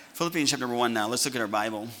Philippians chapter number 1 now. Let's look at our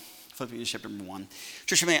Bible. Philippians chapter number 1.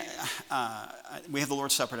 Church, we have the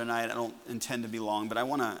Lord's Supper tonight. I don't intend to be long, but I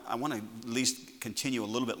want to at least continue a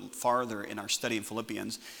little bit farther in our study in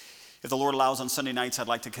Philippians. If the Lord allows, on Sunday nights, I'd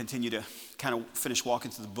like to continue to kind of finish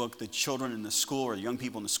walking through the book. The children in the school, or the young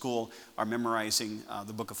people in the school, are memorizing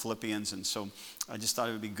the book of Philippians, and so I just thought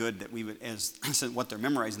it would be good that we would, as what they're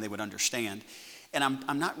memorizing, they would understand. And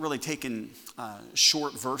I'm not really taking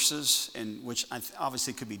short verses, which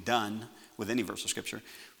obviously could be done with any verse of Scripture,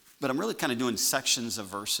 but I'm really kind of doing sections of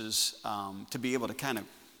verses to be able to kind of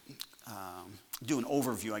do an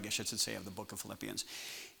overview, I guess I should say, of the book of Philippians.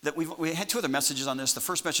 That we had two other messages on this. The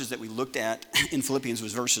first message that we looked at in Philippians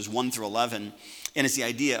was verses 1 through 11, and it's the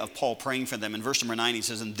idea of Paul praying for them. In verse number 9, he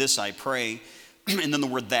says, "In this I pray," and then the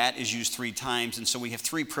word "that" is used 3 times, and so we have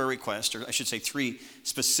 3 prayer requests, or I should say 3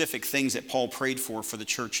 specific things that Paul prayed for the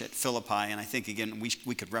church at Philippi, and I think, again,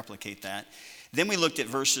 we could replicate that. Then we looked at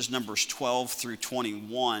verses numbers 12 through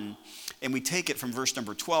 21, and we take it from verse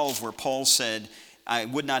number 12 where Paul said, "I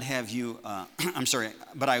would not have you,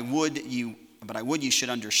 but I would you should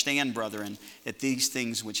understand, brethren, that these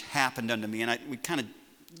things which happened unto me." And we kind of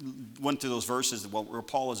went through those verses where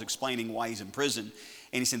Paul is explaining why he's in prison.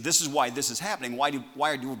 And he said, this is why this is happening. Why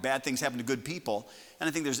do bad things happen to good people? And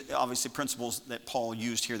I think there's obviously principles that Paul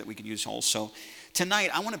used here that we could use also. Tonight,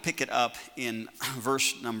 I want to pick it up in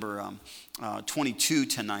verse number 22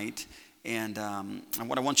 tonight. And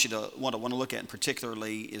what I want to look at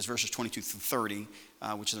particularly is verses 22 through 30,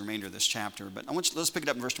 which is the remainder of this chapter. But let's pick it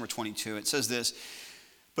up in verse number 22. It says this: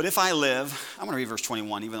 "But if I live," I'm going to read verse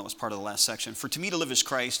 21, even though it was part of the last section. "For to me to live is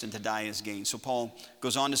Christ, and to die is gain." So Paul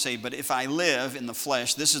goes on to say, "But if I live in the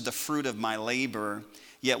flesh, this is the fruit of my labor.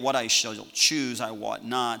 Yet what I shall choose I wot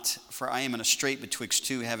not. For I am in a strait betwixt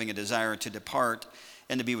two, having a desire to depart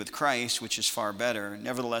and to be with Christ, which is far better.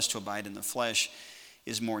 Nevertheless, to abide in the flesh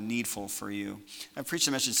is more needful for you." I've preached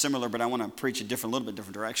a message similar, but I want to preach a little bit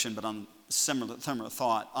different direction, but on similar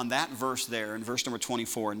thought. On that verse there, in verse number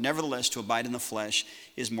 24, "Nevertheless, to abide in the flesh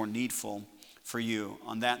is more needful for you."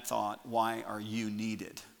 On that thought, why are you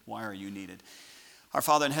needed? Why are you needed? Our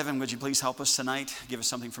Father in heaven, would you please help us tonight? Give us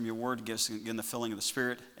something from your word. Give us, again, the filling of the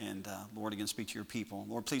Spirit. And Lord, again, speak to your people.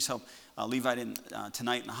 Lord, please help Levi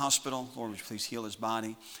tonight in the hospital. Lord, would you please heal his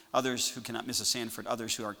body? Others who cannot, Mrs. Sanford,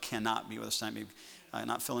 others who cannot be with us tonight, maybe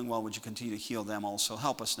not feeling well, would you continue to heal them also?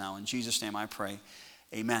 Help us now. In Jesus' name I pray.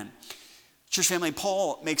 Amen. Church family,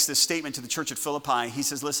 Paul makes this statement to the church at Philippi. He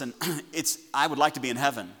says, listen, I would like to be in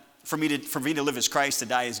heaven. For me to live as Christ, to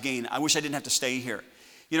die as gain. I wish I didn't have to stay here.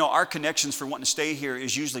 You know, our connections for wanting to stay here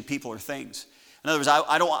is usually people or things. In other words,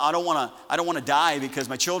 I don't want to die because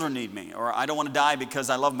my children need me, or I don't want to die because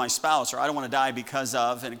I love my spouse, or I don't want to die because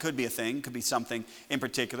of, and it could be a thing, it could be something in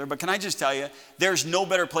particular. But can I just tell you, there's no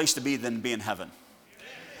better place to be than be in heaven.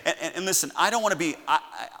 And listen, I don't want to be,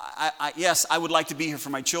 yes, I would like to be here for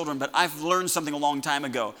my children, but I've learned something a long time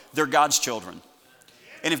ago. They're God's children.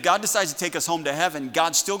 And if God decides to take us home to heaven,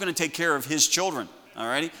 God's still going to take care of his children, all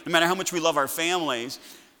right? No matter how much we love our families,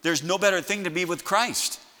 there's no better thing to be with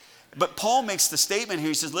Christ. But Paul makes the statement here.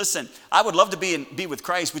 He says, listen, I would love to be with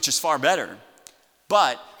Christ, which is far better.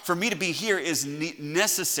 But for me to be here is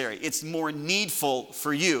necessary. It's more needful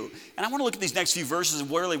for you. And I want to look at these next few verses and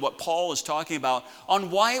really what Paul is talking about on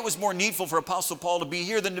why it was more needful for Apostle Paul to be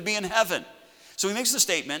here than to be in heaven. So he makes the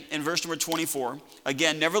statement in verse number 24.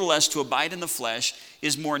 Again, "Nevertheless, to abide in the flesh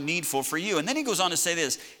is more needful for you." And then he goes on to say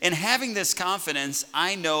this: "And having this confidence,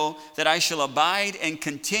 I know that I shall abide and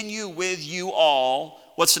continue with you all."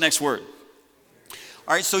 What's the next word?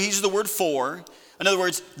 All right, so he uses the word "for." In other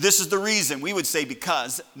words, this is the reason. We would say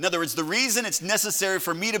because. In other words, the reason it's necessary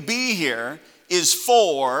for me to be here is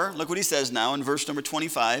for, look what he says now in verse number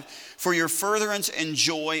 25, "For your furtherance and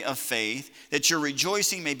joy of faith, that your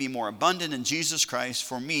rejoicing may be more abundant in Jesus Christ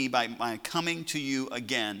for me by my coming to you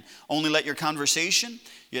again. Only let your conversation,"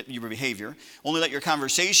 your behavior, "only let your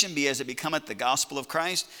conversation be as it becometh the gospel of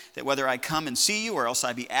Christ, that whether I come and see you or else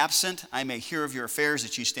I be absent, I may hear of your affairs,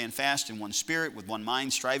 that ye stand fast in one spirit, with one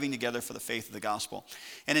mind, striving together for the faith of the gospel.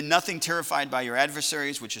 And in nothing terrified by your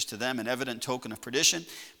adversaries, which is to them an evident token of perdition,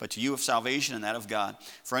 but to you of salvation and that of God.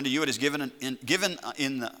 For unto you it is given in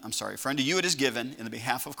the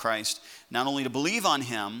behalf of Christ, not only to believe on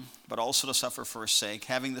him, but also to suffer for his sake,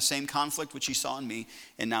 having the same conflict which he saw in me,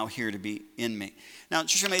 and now here to be in me." Now,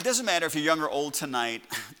 it doesn't matter if you're young or old tonight.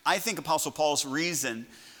 I think Apostle Paul's reason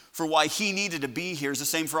for why he needed to be here is the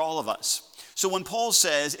same for all of us. So when Paul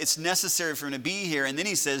says it's necessary for him to be here, and then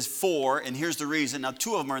he says for, and here's the reason. Now,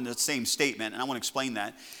 two of them are in the same statement, and I want to explain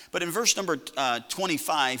that. But in verse number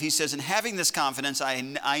 25, he says, "And having this confidence,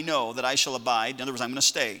 I know that I shall abide." In other words, I'm going to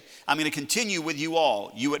stay. I'm going to continue with you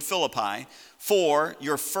all, you at Philippi, for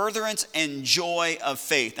your furtherance and joy of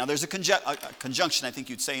faith. Now, there's a conjunction, I think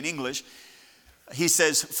you'd say in English. He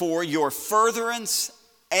says, for your furtherance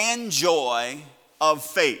and joy of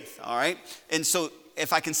faith, all right? And so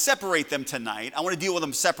if I can separate them tonight, I want to deal with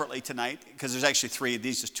them separately tonight because there's actually three of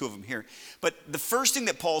these, just two of them here. But the first thing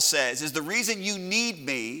that Paul says is the reason you need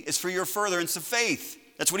me is for your furtherance of faith.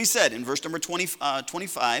 That's what he said in verse number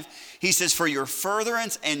 25. He says, for your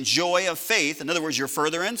furtherance and joy of faith. In other words, your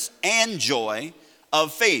furtherance and joy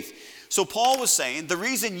of faith. So Paul was saying, the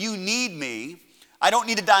reason you need me, I don't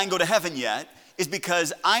need to die and go to heaven yet, is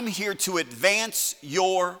because I'm here to advance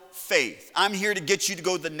your faith. I'm here to get you to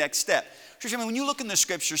go to the next step. Church, I mean, when you look in the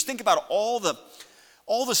scriptures, think about all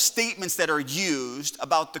the statements that are used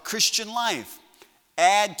about the Christian life.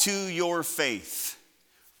 Add to your faith.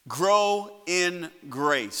 Grow in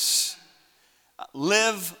grace.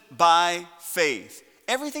 Live by faith.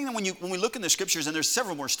 Everything that when we look in the scriptures, and there's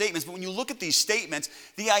several more statements, but when you look at these statements,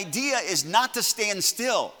 the idea is not to stand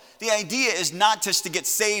still. The idea is not just to get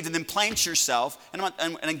saved and then plant yourself.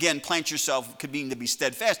 And again, plant yourself could mean to be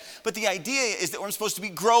steadfast. But the idea is that we're supposed to be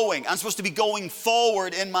growing. I'm supposed to be going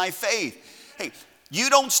forward in my faith. Hey,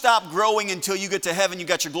 you don't stop growing until you get to heaven. You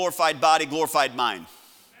got your glorified body, glorified mind.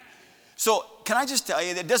 So can I just tell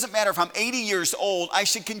you that it doesn't matter if I'm 80 years old, I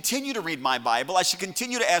should continue to read my Bible. I should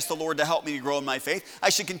continue to ask the Lord to help me to grow in my faith.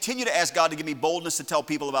 I should continue to ask God to give me boldness to tell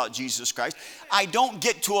people about Jesus Christ. I don't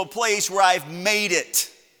get to a place where I've made it.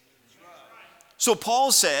 So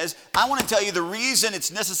Paul says, I want to tell you the reason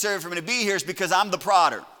it's necessary for me to be here is because I'm the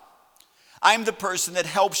prodder. I'm the person that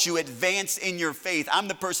helps you advance in your faith. I'm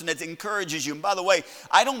the person that encourages you. And by the way,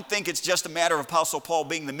 I don't think it's just a matter of Apostle Paul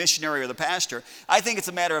being the missionary or the pastor. I think it's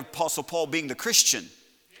a matter of Apostle Paul being the Christian.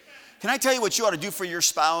 Can I tell you what you ought to do for your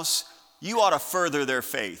spouse? You ought to further their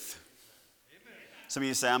faith. Some of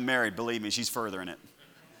you say, I'm married. Believe me, she's furthering it.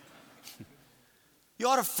 You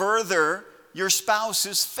ought to further your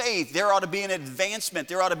spouse's faith. There ought to be an advancement.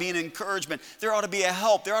 There ought to be an encouragement. There ought to be a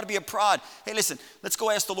help. There ought to be a prod. Hey, listen, let's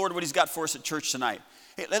go ask the Lord what he's got for us at church tonight.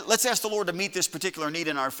 Hey, let's ask the Lord to meet this particular need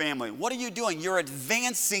in our family. What are you doing? You're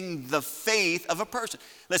advancing the faith of a person.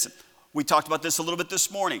 Listen, we talked about this a little bit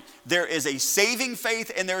this morning. There is a saving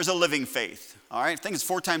faith and there is a living faith. All right? I think it's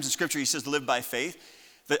 4 times in Scripture he says to live by faith.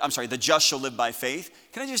 The just shall live by faith.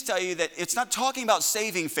 Can I just tell you that it's not talking about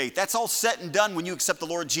saving faith. That's all set and done when you accept the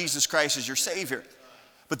Lord Jesus Christ as your Savior.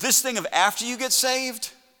 But this thing of after you get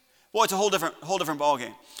saved, boy, it's a whole different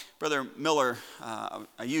ballgame. Brother Miller,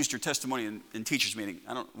 I used your testimony in teachers meeting.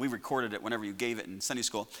 We recorded it whenever you gave it in Sunday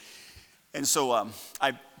school. And so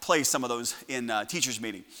I play some of those in teachers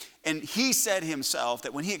meeting. And he said himself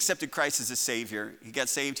that when he accepted Christ as his Savior, he got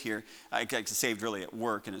saved here. He got saved really at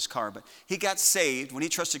work in his car, but he got saved when he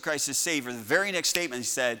trusted Christ as Savior. The very next statement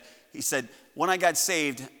he said, when I got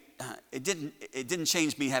saved, it didn't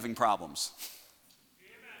change me having problems.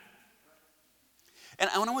 And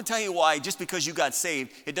I want to tell you why. Just because you got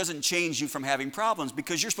saved, it doesn't change you from having problems,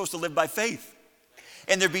 because you're supposed to live by faith.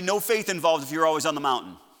 And there'd be no faith involved if you're always on the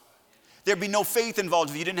mountain. There'd be no faith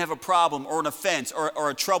involved if you didn't have a problem or an offense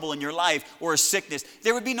or a trouble in your life or a sickness.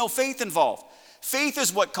 There would be no faith involved. Faith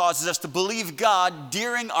is what causes us to believe God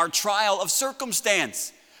during our trial of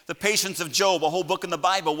circumstance. The patience of Job, a whole book in the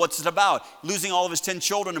Bible, what's it about? Losing all of his 10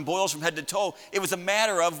 children and boils from head to toe. It was a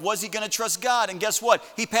matter of, was he going to trust God? And guess what?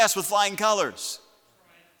 He passed with flying colors.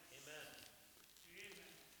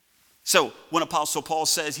 So when Apostle Paul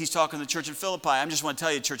says he's talking to the church at Philippi, I just want to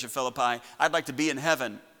tell you, church at Philippi, I'd like to be in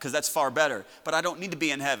heaven because that's far better. But I don't need to be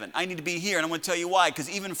in heaven. I need to be here. And I want to tell you why. Because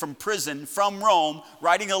even from prison, from Rome,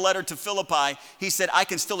 writing a letter to Philippi, he said, I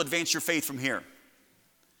can still advance your faith from here.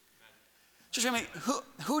 Church, I mean,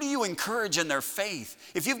 who do you encourage in their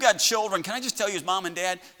faith? If you've got children, can I just tell you as mom and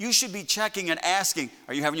dad, you should be checking and asking,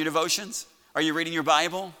 are you having your devotions? Are you reading your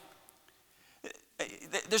Bible?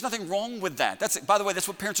 There's nothing wrong with that. By the way, that's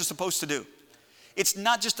what parents are supposed to do. It's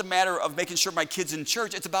not just a matter of making sure my kid's in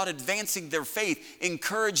church. It's about advancing their faith,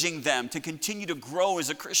 encouraging them to continue to grow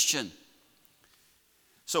as a Christian.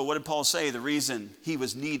 So what did Paul say? The reason he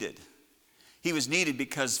was needed. He was needed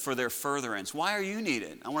because for their furtherance. Why are you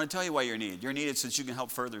needed? I want to tell you why you're needed. You're needed so that you can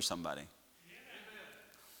help further somebody.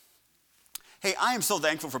 Hey, I am so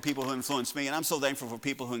thankful for people who influence me, and I'm so thankful for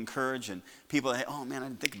people who encourage and people that, oh man, I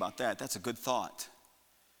didn't think about that. That's a good thought.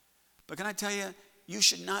 But can I tell you, you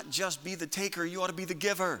should not just be the taker, you ought to be the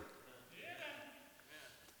giver.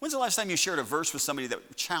 When's the last time you shared a verse with somebody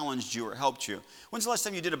that challenged you or helped you? When's the last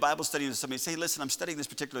time you did a Bible study with somebody and say, hey, listen, I'm studying this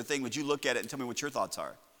particular thing. Would you look at it and tell me what your thoughts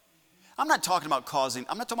are? I'm not talking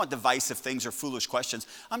about divisive things or foolish questions.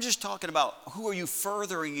 I'm just talking about who are you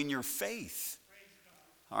furthering in your faith?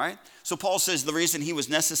 All right? So Paul says the reason he was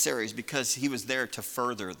necessary is because he was there to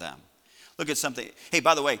further them. Look at something. Hey,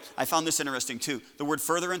 by the way, I found this interesting too. The word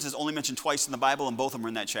furtherance is only mentioned twice in the Bible, and both of them are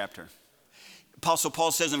in that chapter. Apostle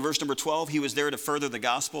Paul says in verse number 12, he was there to further the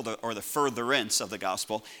gospel, or the furtherance of the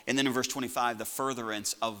gospel. And then in verse 25, the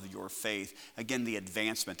furtherance of your faith. Again, the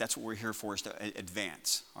advancement. That's what we're here for, is to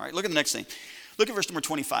advance. All right, look at the next thing. Look at verse number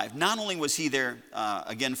 25. Not only was he there,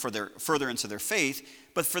 again, for their furtherance of their faith,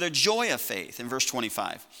 but for the joy of faith in verse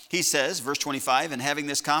 25. He says, verse 25, and having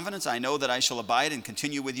this confidence, I know that I shall abide and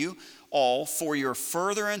continue with you all for your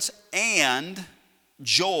furtherance and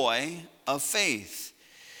joy of faith.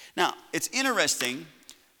 Now, it's interesting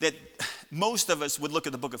that most of us would look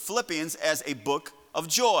at the book of Philippians as a book of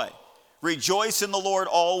joy. Rejoice in the Lord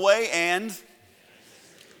always, and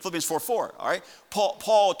Philippians 4:4, all right?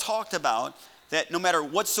 Paul talked about that no matter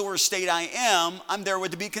what sort of state I am, I'm there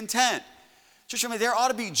with to be content. Church, I mean, there ought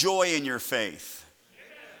to be joy in your faith.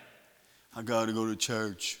 I got to go to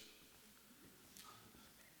church.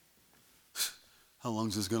 How long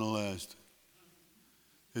is this going to last?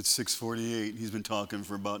 It's 6:48. He's been talking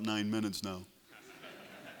for about 9 minutes now.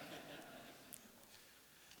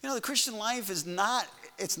 You know, the Christian life is not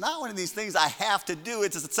one of these things I have to do.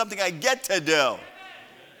 It's something I get to do.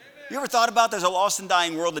 You ever thought about there's a lost and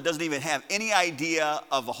dying world that doesn't even have any idea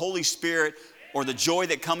of the Holy Spirit or the joy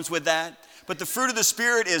that comes with that? But the fruit of the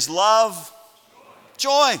Spirit is love,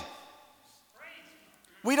 joy.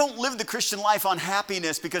 We don't live the Christian life on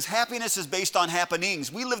happiness because happiness is based on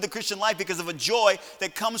happenings. We live the Christian life because of a joy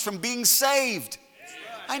that comes from being saved.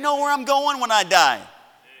 I know where I'm going when I die.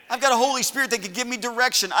 I've got a Holy Spirit that can give me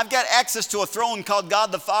direction. I've got access to a throne called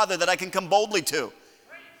God the Father that I can come boldly to.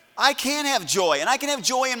 I can have joy, and I can have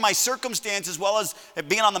joy in my circumstance as well as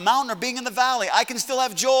being on the mountain or being in the valley. I can still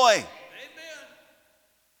have joy.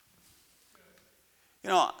 You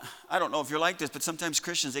know, I don't know if you're like this, but sometimes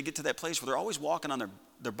Christians, they get to that place where they're always walking on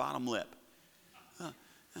their bottom lip.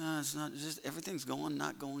 It's not just everything's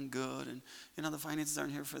not going good, and you know the finances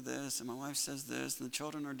aren't here for this, and my wife says this, and the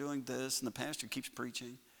children are doing this, and the pastor keeps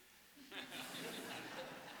preaching.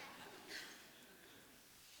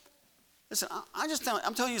 Listen,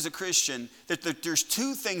 I'm telling you as a Christian that there's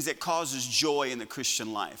two things that causes joy in the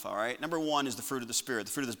Christian life, all right? Number one is the fruit of the Spirit.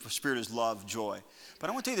 The fruit of the Spirit is love, joy. But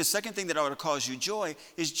I want to tell you the second thing that ought to cause you joy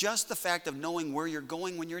is just the fact of knowing where you're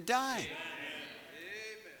going when you're dying. Amen.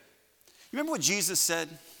 You remember what Jesus said?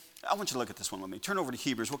 I want you to look at this one with me. Turn over to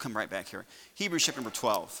Hebrews. We'll come right back here. Hebrews chapter number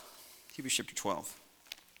 12. Hebrews chapter 12.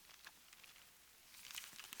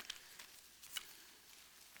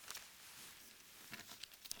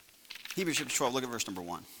 Hebrews chapter 12, look at verse number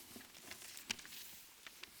 1.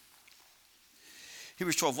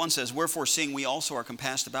 Hebrews 12:1 says, wherefore seeing we also are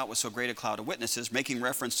compassed about with so great a cloud of witnesses, making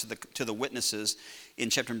reference to the witnesses in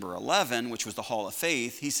chapter number 11, which was the hall of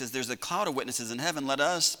faith, he says there's a cloud of witnesses in heaven.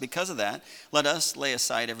 Because of that, let us lay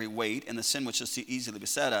aside every weight and the sin which does easily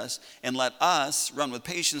beset us, and let us run with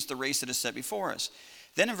patience the race that is set before us.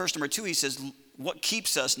 Then in verse number 2 he says, what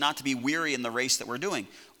keeps us not to be weary in the race that we're doing?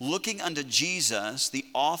 Looking unto Jesus, the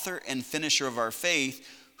author and finisher of our faith,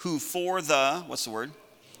 who for the, what's the word?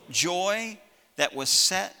 Joy that was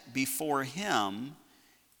set before him,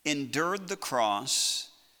 endured the cross,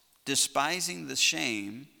 despising the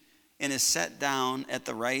shame, and is set down at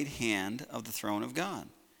the right hand of the throne of God.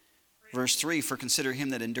 Verse 3, for consider him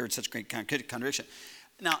that endured such great contradiction.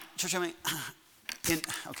 Now, church,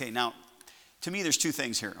 to me, there's two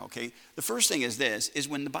things here, okay? The first thing is this, is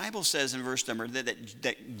when the Bible says in verse number,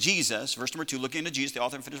 that Jesus, verse number 2, looking into Jesus, the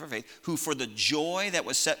author and finisher of our faith, who for the joy that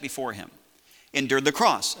was set before him, endured the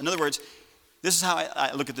cross. In other words, this is how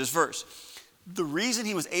I look at this verse. The reason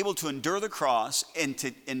he was able to endure the cross and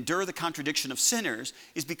to endure the contradiction of sinners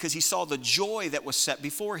is because he saw the joy that was set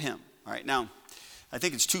before him. All right, now, I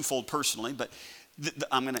think it's twofold personally, but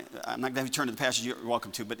I'm not going to have you turn to the passage you're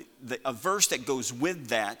welcome to, but a verse that goes with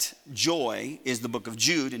that joy is the book of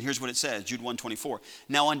Jude, and here's what it says, Jude 1:24.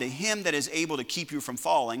 Now unto him that is able to keep you from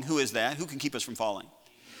falling, who is that? Who can keep us from falling?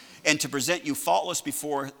 And to present you faultless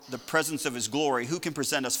before the presence of his glory. Who can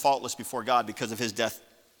present us faultless before God because of his death?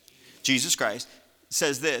 Jesus Christ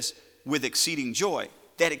says this, with exceeding joy.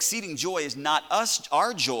 That exceeding joy is not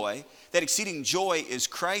our joy. That exceeding joy is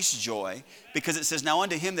Christ's joy, because it says, now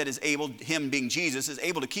unto him that is able, him being Jesus, is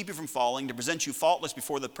able to keep you from falling, to present you faultless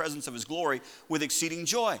before the presence of his glory with exceeding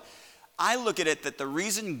joy. I look at it that the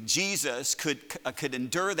reason Jesus could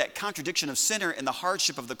endure that contradiction of sinner and the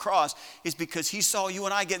hardship of the cross is because he saw you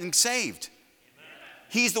and I getting saved. Amen.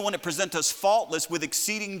 He's the one that presents us faultless with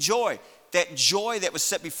exceeding joy. That joy that was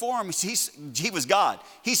set before him, he was God.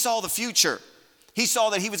 He saw the future. He saw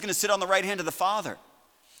that he was going to sit on the right hand of the Father.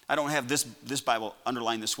 I don't have this Bible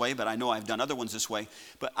underlined this way, but I know I've done other ones this way.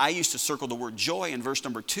 But I used to circle the word joy in verse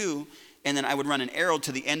number 2, and then I would run an arrow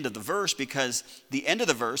to the end of the verse, because the end of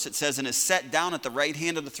the verse, it says, and is set down at the right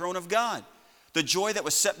hand of the throne of God. The joy that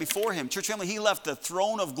was set before him. Church family, he left the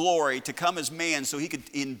throne of glory to come as man so he could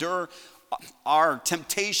endure our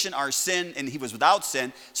temptation, our sin, and he was without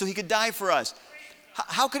sin, so he could die for us.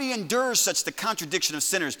 How could he endure such the contradiction of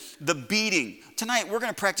sinners, the beating? Tonight, we're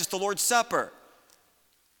going to practice the Lord's Supper.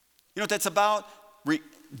 You know what that's about?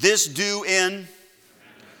 This do in.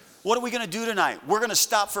 What are we going to do tonight? We're going to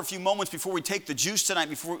stop for a few moments before we take the juice tonight,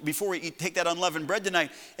 before we take that unleavened bread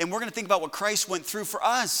tonight, and we're going to think about what Christ went through for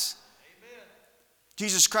us. Amen.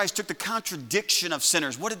 Jesus Christ took the contradiction of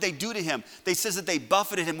sinners. What did they do to him? They says that they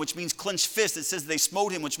buffeted him, which means clenched fist. It says they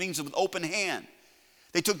smote him, which means with open hand.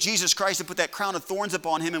 They took Jesus Christ and put that crown of thorns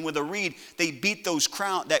upon him, and with a reed, they beat those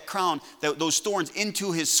thorns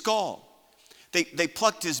into his skull. They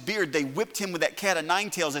plucked his beard. They whipped him with that cat of nine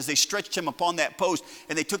tails as they stretched him upon that post.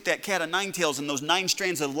 And they took that cat of nine tails, and those 9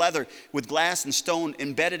 strands of leather with glass and stone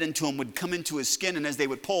embedded into him would come into his skin. And as they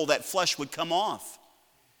would pull, that flesh would come off.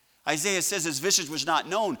 Isaiah says his visage was not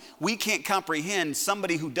known. We can't comprehend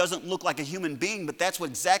somebody who doesn't look like a human being, but that's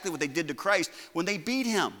exactly what they did to Christ when they beat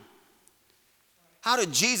him. How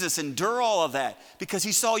did Jesus endure all of that? Because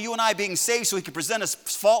he saw you and I being saved so he could present us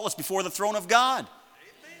faultless before the throne of God.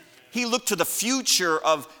 He looked to the future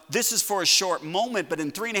of this is for a short moment, but in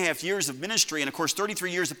 3.5 years of ministry, and of course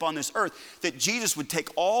 33 years upon this earth, that Jesus would take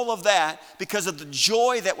all of that because of the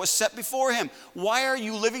joy that was set before him. Why are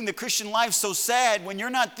you living the Christian life so sad when you're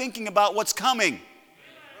not thinking about what's coming?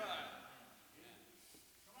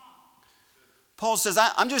 Paul says,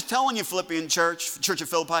 I'm just telling you, Philippian church of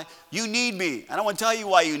Philippi, you need me. I don't want to tell you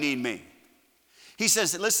why you need me. He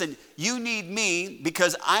says, listen, you need me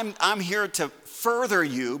because I'm here to further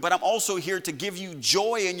you, but I'm also here to give you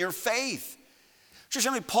joy in your faith. Church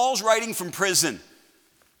family, Paul's writing from prison.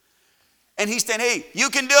 And he's saying, hey, you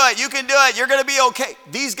can do it, you're going to be okay.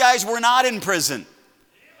 These guys were not in prison.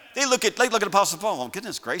 They look at Apostle Paul, oh,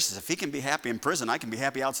 goodness gracious, if he can be happy in prison, I can be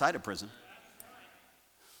happy outside of prison.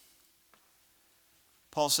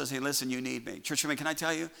 Paul says, hey, listen, you need me. Church family, can I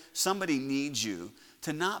tell you, somebody needs you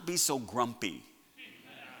to not be so grumpy.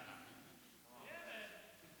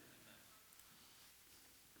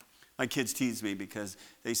 My kids tease me because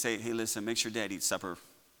they say, hey, listen, make sure Dad eats supper.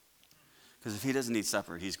 Because if he doesn't eat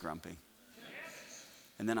supper, he's grumpy.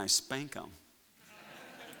 And then I spank them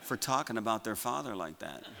for talking about their father like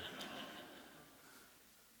that.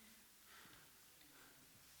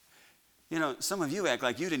 You know, some of you act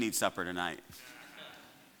like you didn't eat supper tonight.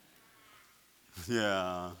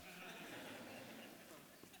 Yeah.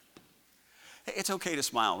 Hey, it's okay to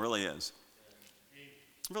smile, it really is.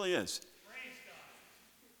 It really is.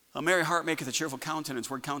 A merry heart maketh a cheerful countenance.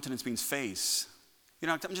 Word countenance means face. You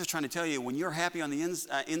know, I'm just trying to tell you, when you're happy on the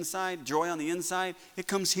inside, joy on the inside, it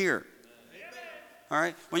comes here. All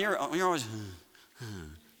right? When you're always,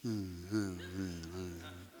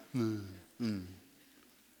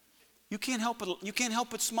 you can't help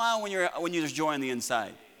but smile when there's joy on the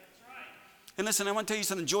inside. And listen, I want to tell you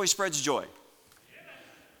something. Joy spreads joy.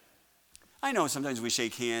 I know sometimes we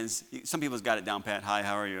shake hands. Some people's got it down pat. Hi,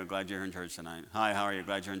 how are you? Glad you're in church tonight. Hi, how are you?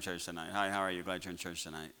 Glad you're in church tonight. Hi, how are you? Glad you're in church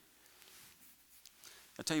tonight.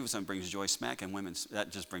 I'll tell you what something brings joy. Smacking women,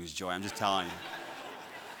 that just brings joy. I'm just telling you.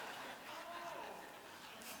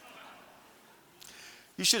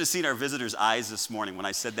 You should have seen our visitors' eyes this morning when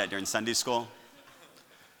I said that during Sunday school.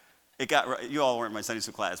 You all weren't in my Sunday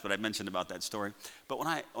school class, but I mentioned about that story. But when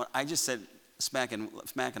I just said smacking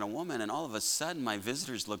a woman, and all of a sudden my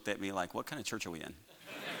visitors looked at me like, what kind of church are we in?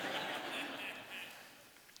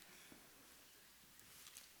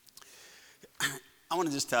 I want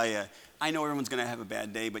to just tell you, I know everyone's going to have a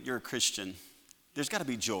bad day, but you're a Christian. There's got to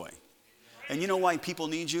be joy. And you know why people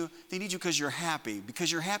need you? They need you because you're happy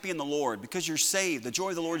in the Lord, because you're saved. The joy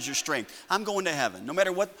of the Lord is your strength. I'm going to heaven. No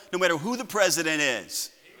matter who the president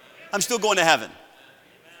is, I'm still going to heaven.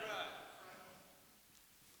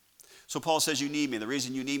 So Paul says you need me. The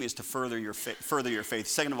reason you need me is to further your faith.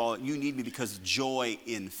 Second of all, you need me because joy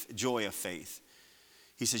of faith.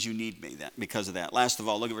 He says you need me because of that. Last of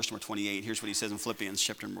all, look at verse number 28. Here's what he says in Philippians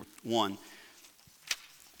chapter 1.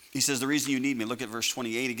 He says the reason you need me. Look at verse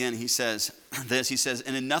 28 again. He says this. He says,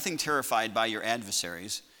 and in nothing terrified by your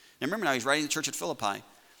adversaries. Now remember now, he's writing to the church at Philippi.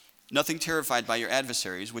 Nothing terrified by your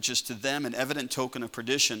adversaries, which is to them an evident token of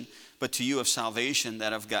perdition, but to you of salvation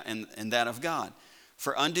that of God, and that of God.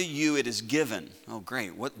 For unto you it is given. Oh,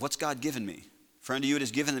 great. What's God given me? For unto you it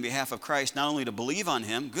is given in behalf of Christ, not only to believe on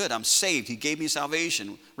him. Good, I'm saved. He gave me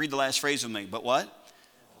salvation. Read the last phrase with me. But what?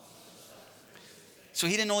 So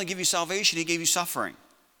he didn't only give you salvation, he gave you suffering.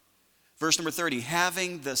 Verse number 30,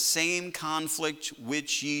 having the same conflict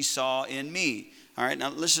which ye saw in me. All right, now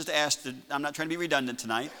let's just ask, I'm not trying to be redundant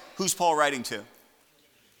tonight. Who's Paul writing to?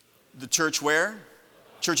 The church where?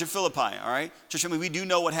 Church of Philippi, all right? Church, I mean, we do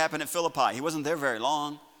know what happened at Philippi. He wasn't there very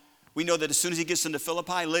long. We know that as soon as he gets into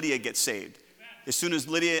Philippi, Lydia gets saved. As soon as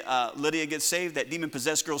Lydia gets saved, that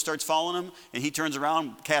demon-possessed girl starts following him, and he turns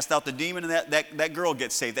around, casts out the demon, and that girl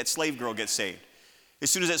gets saved, that slave girl gets saved. As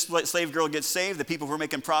soon as that slave girl gets saved, the people who are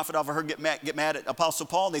making profit off of her get mad at Apostle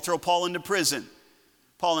Paul, and they throw Paul into prison.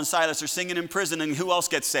 Paul and Silas are singing in prison, and who else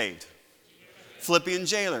gets saved? Philippian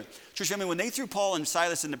jailer. Church family, when they threw Paul and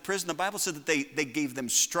Silas into prison, the Bible said that they gave them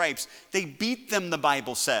stripes. They beat them, the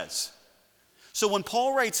Bible says. So when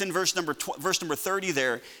Paul writes in verse number 30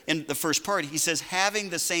 there, in the first part, he says, having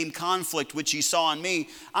the same conflict which ye saw in me,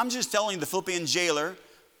 I'm just telling the Philippian jailer,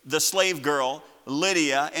 the slave girl,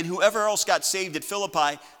 Lydia, and whoever else got saved at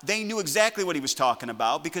Philippi, they knew exactly what he was talking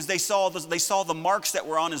about because they saw the marks that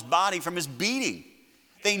were on his body from his beating.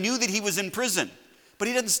 They knew that he was in prison. But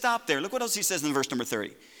he doesn't stop there. Look what else he says in verse number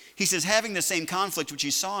 30. He says, having the same conflict which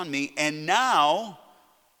ye saw in me, and now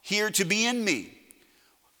here to be in me.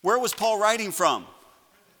 Where was Paul writing from?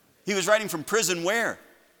 He was writing from prison where?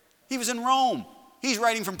 He was in Rome. He's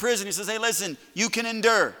writing from prison. He says, hey, listen, you can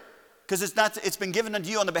endure. Because it's been given unto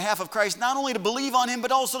you on the behalf of Christ, not only to believe on him,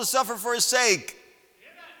 but also to suffer for his sake.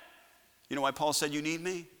 Amen. You know why Paul said you need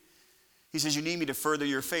me? He says you need me to further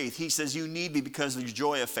your faith. He says you need me because of your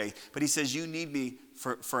joy of faith. But he says you need me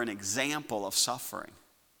for an example of suffering.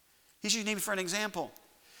 He says you need me for an example.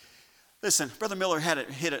 Listen, Brother Miller had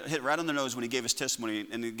it hit right on the nose when he gave his testimony,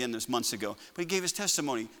 and again this months ago. But he gave his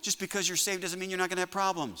testimony. Just because you're saved doesn't mean you're not going to have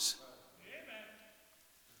problems. Amen.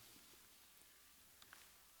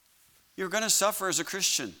 You're going to suffer as a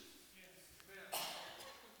Christian. Yes.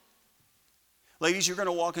 Ladies, you're going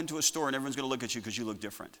to walk into a store and everyone's going to look at you because you look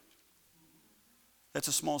different. That's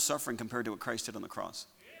a small suffering compared to what Christ did on the cross.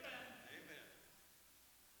 Amen.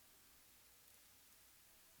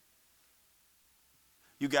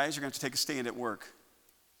 You guys are going to have to take a stand at work.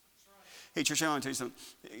 Hey, church, I want to tell you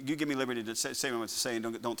something. You give me liberty to say what I want to say,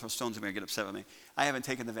 and don't throw stones at me or get upset with me. I haven't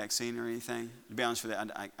taken the vaccine or anything. To be honest with you,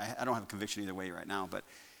 I don't have a conviction either way right now, but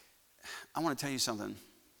I want to tell you something.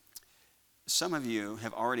 Some of you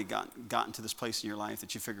have already gotten to this place in your life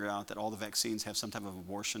that you figure out that all the vaccines have some type of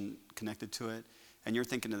abortion connected to it. And you're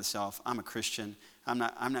thinking to yourself, I'm a Christian. I'm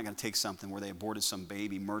not going to take something where they aborted some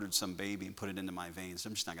baby, murdered some baby, and put it into my veins.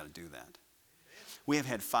 I'm just not going to do that. We have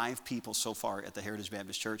had 5 people so far at the Heritage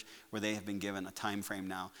Baptist Church where they have been given a time frame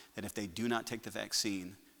now that if they do not take the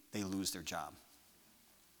vaccine, they lose their job.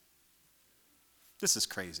 This is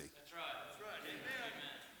crazy. That's right. That's right.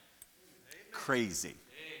 Amen. Crazy.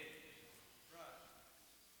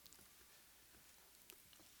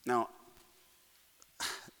 Now,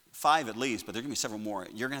 5 at least, but there are going to be several more.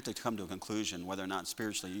 You're going to have to come to a conclusion whether or not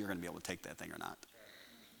spiritually you're going to be able to take that thing or not.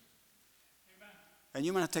 Amen. And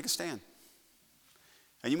you might have to take a stand.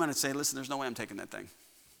 And you might have to say, listen, there's no way I'm taking that thing.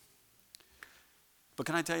 But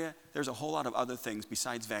can I tell you, there's a whole lot of other things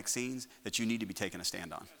besides vaccines that you need to be taking a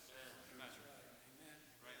stand on.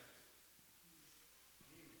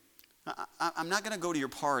 I'm not going to go to your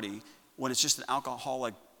party when it's just an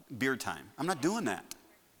alcoholic beer time. I'm not doing that.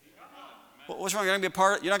 What's wrong? You're not going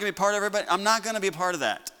to be a part of everybody? I'm not going to be a part of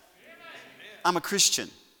that. I'm a Christian.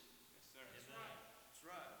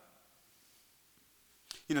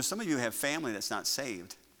 You know, some of you have family that's not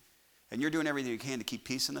saved, and you're doing everything you can to keep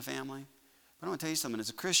peace in the family. But I want to tell you something. As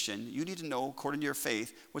a Christian, you need to know, according to your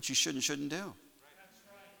faith, what you should and shouldn't do.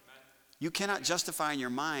 You cannot justify in your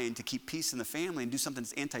mind to keep peace in the family and do something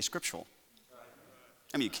that's anti-scriptural.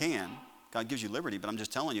 I mean, you can. God gives you liberty, but I'm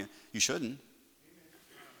just telling you, you shouldn't.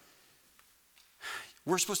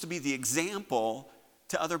 We're supposed to be the example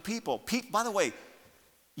to other people. By the way,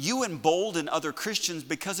 you embolden other Christians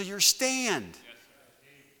because of your stand.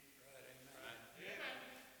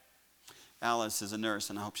 Alice is a nurse,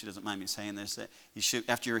 and I hope she doesn't mind me saying this. That you should,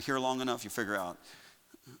 after you're here long enough, you figure out,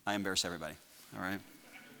 I embarrass everybody, all right?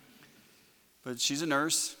 But she's a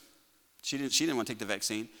nurse. She didn't want to take the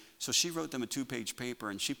vaccine, so she wrote them a 2-page paper,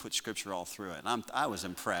 and she put scripture all through it. And I was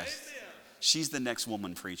impressed. She's the next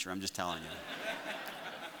woman preacher, I'm just telling you.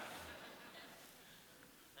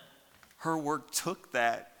 Her work took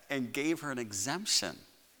that and gave her an exemption.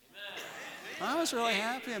 I was really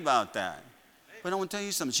happy about that. But I want to tell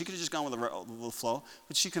you something. She could have just gone with the flow,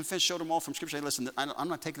 but she confessed, showed them all from Scripture. Hey, listen, I'm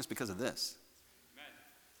not taking this because of this.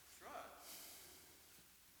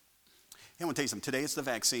 Hey, I want to tell you something. Today it's the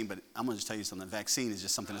vaccine, but I'm going to just tell you something. The vaccine is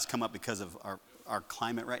just something that's come up because of our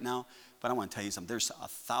climate right now. But I want to tell you something. There's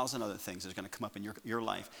 1,000 other things that are going to come up in your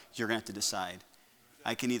life. You're going to have to decide.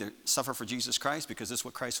 I can either suffer for Jesus Christ because this is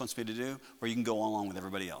what Christ wants me to do, or you can go along with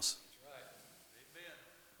everybody else.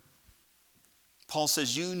 Paul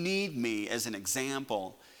says, you need me as an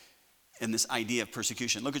example in this idea of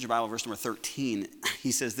persecution. Look at your Bible, verse number 13.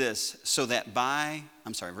 He says this,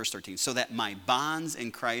 verse 13, so that my bonds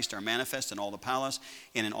in Christ are manifest in all the palace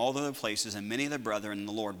and in all the other places, and many of the brethren in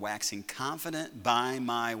the Lord waxing confident by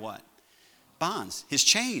my what? Bonds, his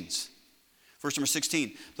chains. Verse number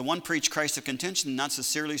 16, the one preached Christ of contention, not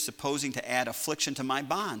sincerely supposing to add affliction to my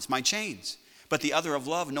bonds, my chains, but the other of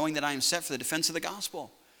love, knowing that I am set for the defense of the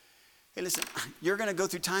gospel. Hey, listen, you're going to go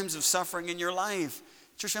through times of suffering in your life.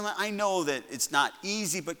 Church family, I know that it's not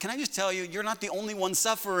easy, but can I just tell you, you're not the only one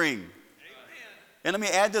suffering. Amen. And let me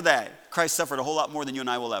add to that, Christ suffered a whole lot more than you and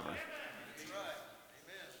I will ever. Right.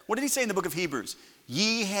 What did he say in the book of Hebrews?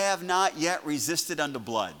 Ye have not yet resisted unto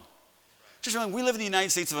blood. Church family, we live in the United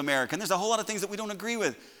States of America, and there's a whole lot of things that we don't agree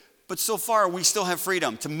with. But so far, we still have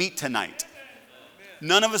freedom to meet tonight.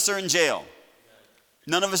 None of us are in jail.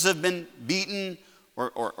 None of us have been beaten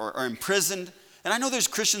or imprisoned. And I know there's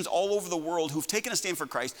Christians all over the world who've taken a stand for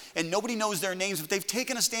Christ, and nobody knows their names, but they've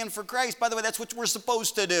taken a stand for Christ. By the way, that's what we're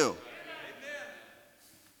supposed to do.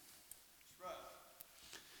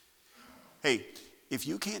 Hey, if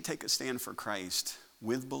you can't take a stand for Christ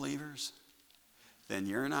with believers, then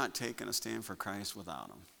you're not taking a stand for Christ without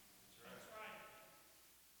them.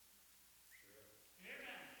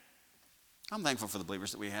 I'm thankful for the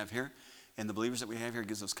believers that we have here, and the believers that we have here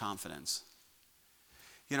gives us confidence.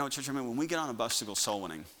 You know, church, I mean, when we get on a bus to go soul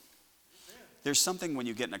winning, there's something when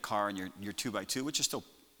you get in a car and you're 2x2, which is still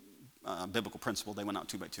a biblical principle. They went out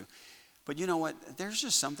 2x2. But you know what? There's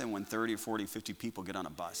just something when 30 or 40, 50 people get on a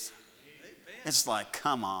bus. It's like,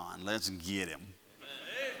 come on, let's get him.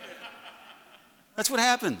 That's what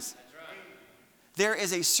happens. There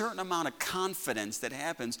is a certain amount of confidence that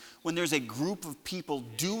happens when there's a group of people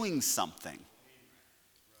doing something.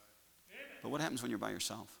 But what happens when you're by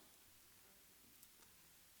yourself?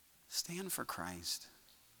 Stand for Christ.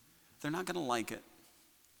 They're not going to like it.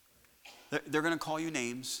 They're going to call you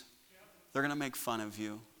names. They're going to make fun of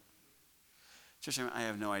you. Just, I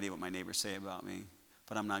have no idea what my neighbors say about me,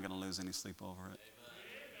 but I'm not going to lose any sleep over it.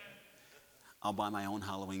 I'll buy my own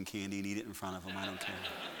Halloween candy and eat it in front of them. I don't care.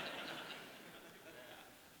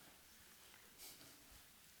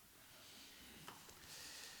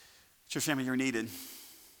 Church family, you're needed.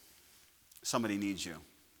 Somebody needs you.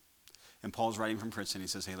 And Paul's writing from prison. He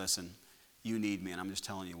says, hey, listen, you need me, and I'm just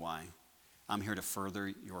telling you why. I'm here to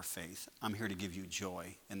further your faith. I'm here to give you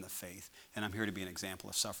joy in the faith. And I'm here to be an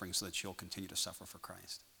example of suffering so that you'll continue to suffer for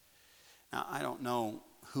Christ. Now, I don't know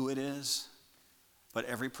who it is, but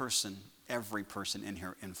every person in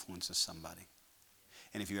here influences somebody.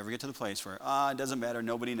 And if you ever get to the place where, it doesn't matter,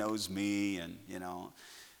 nobody knows me, and,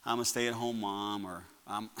 I'm a stay-at-home mom, or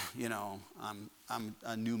I'm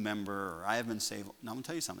a new member, or I have been saved. Now, I'm going to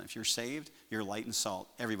tell you something. If you're saved, you're light and salt.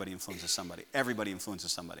 Everybody influences somebody. Everybody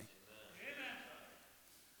influences somebody. Amen.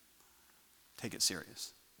 Take it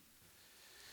serious.